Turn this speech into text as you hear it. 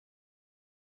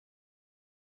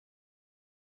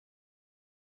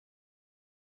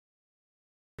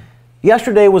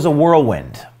Yesterday was a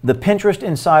whirlwind. The Pinterest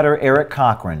insider Eric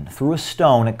Cochran threw a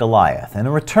stone at Goliath, and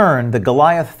in return, the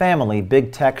Goliath family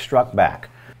big tech struck back.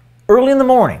 Early in the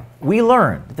morning, we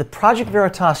learned that the Project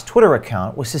Veritas Twitter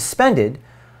account was suspended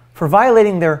for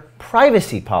violating their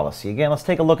privacy policy. Again, let's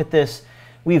take a look at this.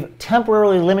 We've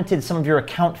temporarily limited some of your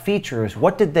account features.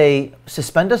 What did they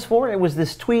suspend us for? It was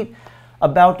this tweet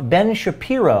about Ben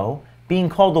Shapiro being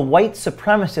called a white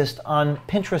supremacist on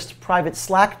Pinterest's private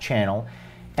Slack channel.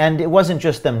 And it wasn't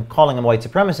just them calling him a white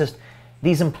supremacist.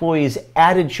 These employees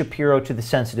added Shapiro to the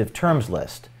sensitive terms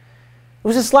list. It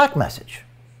was a Slack message.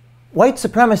 White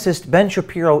supremacist Ben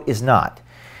Shapiro is not.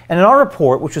 And in our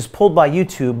report, which was pulled by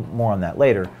YouTube, more on that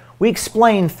later, we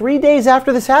explained 3 days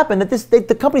after this happened that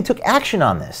the company took action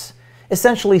on this,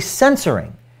 essentially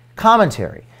censoring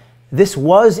commentary. This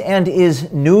was and is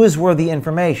newsworthy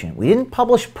information. We didn't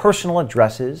publish personal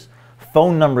addresses,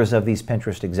 phone numbers of these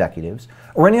Pinterest executives,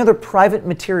 or any other private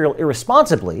material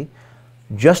irresponsibly,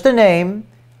 just a name,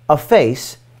 a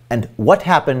face, and what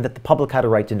happened that the public had a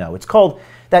right to know. It's called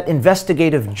that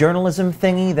investigative journalism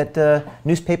thingy that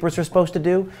newspapers are supposed to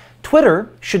do. Twitter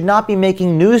should not be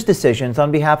making news decisions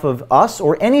on behalf of us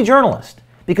or any journalist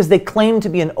because they claim to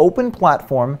be an open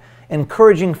platform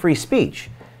encouraging free speech.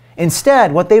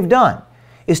 Instead, what they've done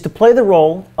is to play the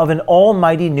role of an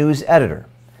almighty news editor.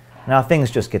 Now things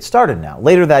just get started now.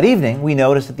 Later that evening, we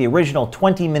noticed that the original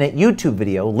 20-minute YouTube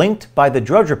video linked by the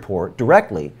Drudge Report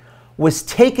directly was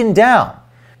taken down.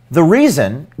 The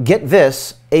reason, get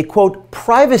this, a quote,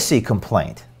 privacy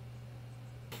complaint.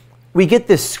 We get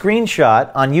this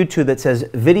screenshot on YouTube that says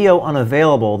video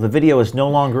unavailable. The video is no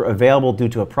longer available due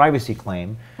to a privacy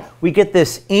claim. We get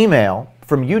this email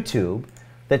from YouTube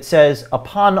that says,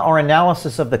 upon our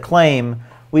analysis of the claim,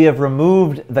 we have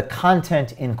removed the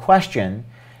content in question.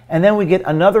 And then we get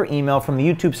another email from the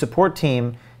YouTube support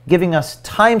team giving us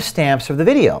timestamps of the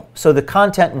video. So the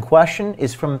content in question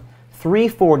is from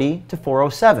 3:40 to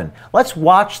 4:07. Let's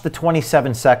watch the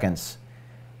 27 seconds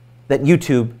that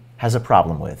YouTube has a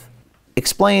problem with.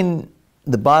 Explain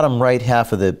the bottom right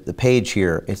half of the page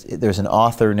here. There's an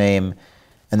author name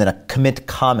and then a commit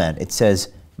comment. It says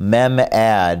mem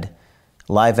add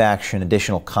live action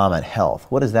additional comment health.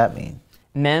 What does that mean?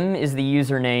 Mem is the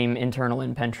username internal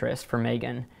in Pinterest for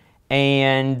Megan.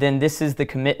 And then this is the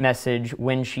commit message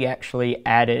when she actually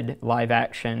added live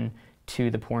action to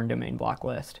the porn domain block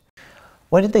list.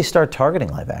 When did they start targeting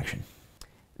live action?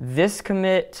 This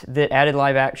commit that added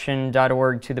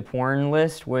liveaction.org to the porn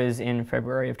list was in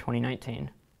February of 2019.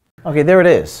 Okay, there it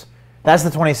is. That's the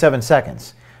 27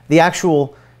 seconds. The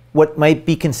actual, what might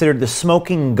be considered the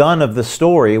smoking gun of the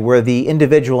story, where the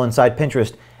individual inside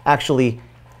Pinterest actually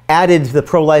added the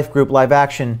pro-life group live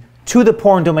action to the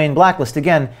porn domain blacklist.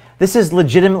 Again, this is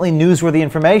legitimately newsworthy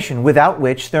information without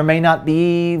which there may not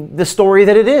be the story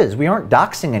that it is. We aren't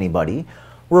doxing anybody.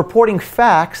 We're reporting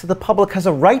facts that the public has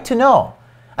a right to know.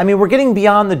 I mean, we're getting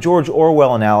beyond the George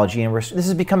Orwell analogy, and this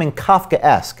is becoming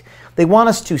Kafkaesque. They want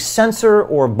us to censor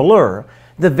or blur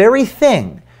the very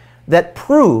thing that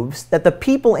proves that the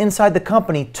people inside the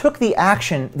company took the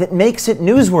action that makes it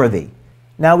newsworthy.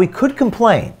 Now, we could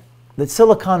complain that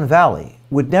Silicon Valley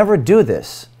would never do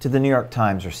this to the New York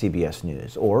Times or CBS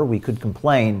News, or we could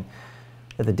complain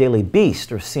that the Daily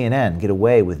Beast or CNN get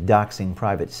away with doxing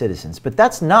private citizens. But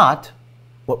that's not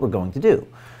what we're going to do.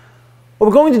 What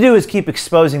we're going to do is keep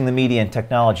exposing the media and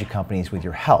technology companies with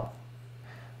your help.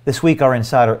 This week, our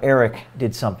insider Eric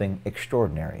did something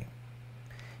extraordinary.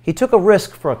 He took a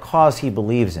risk for a cause he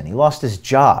believes in. He lost his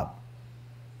job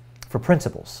for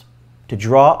principles, to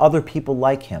draw other people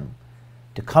like him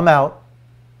to come out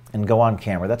and go on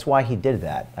camera. That's why he did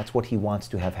that. That's what he wants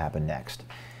to have happen next.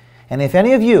 And if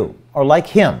any of you are like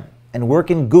him and work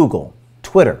in Google,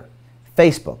 Twitter,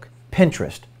 Facebook,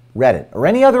 Pinterest, Reddit, or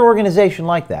any other organization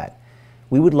like that,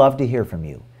 we would love to hear from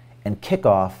you and kick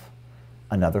off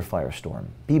another firestorm.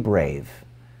 Be brave.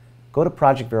 Go to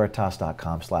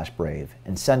projectveritas.com/brave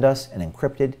and send us an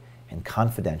encrypted and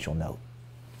confidential note.